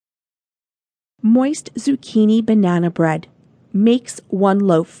Moist zucchini banana bread. Makes 1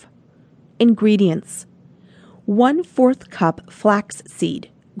 loaf. Ingredients: 1/4 cup flax seed,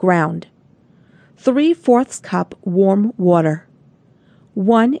 ground. 3/4 cup warm water.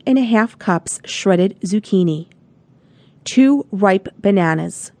 1½ cups shredded zucchini. 2 ripe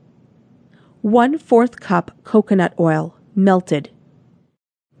bananas. 1/4 cup coconut oil, melted.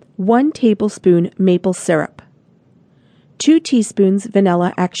 1 tablespoon maple syrup. 2 teaspoons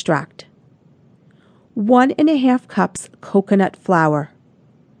vanilla extract. 1½ cups coconut flour.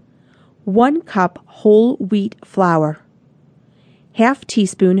 1 cup whole wheat flour. ½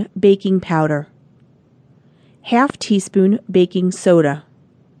 teaspoon baking powder. ½ teaspoon baking soda.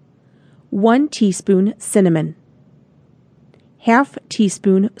 1 teaspoon cinnamon. ½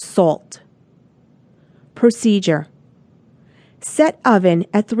 teaspoon salt. Procedure: set oven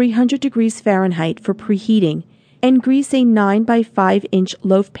at 300 degrees Fahrenheit for preheating and grease a 9 by 5 inch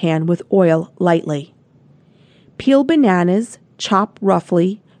loaf pan with oil lightly. Peel bananas, chop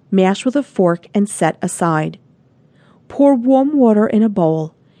roughly, mash with a fork and set aside. Pour warm water in a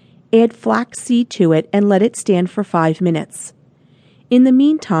bowl, add flax seed to it and let it stand for 5 minutes. In the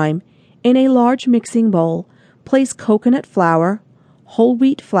meantime, in a large mixing bowl, place coconut flour, whole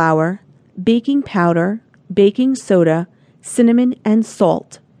wheat flour, baking powder, baking soda, cinnamon, and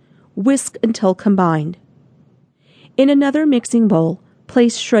salt. Whisk until combined. In another mixing bowl,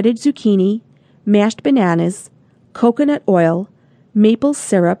 place shredded zucchini, mashed bananas, coconut oil, maple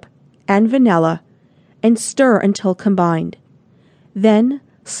syrup, and vanilla, and stir until combined. Then,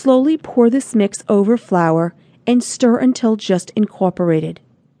 slowly pour this mix over flour and stir until just incorporated.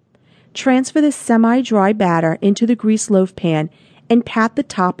 Transfer the semi-dry batter into the greased loaf pan and pat the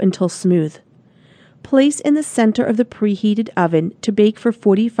top until smooth. Place in the center of the preheated oven to bake for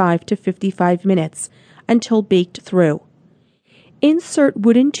 45 to 55 minutes until baked through. Insert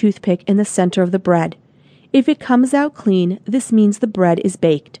wooden toothpick in the center of the bread. If it comes out clean, this means the bread is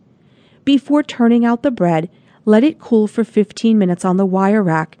baked. Before turning out the bread, let it cool for 15 minutes on the wire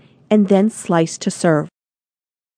rack and then slice to serve.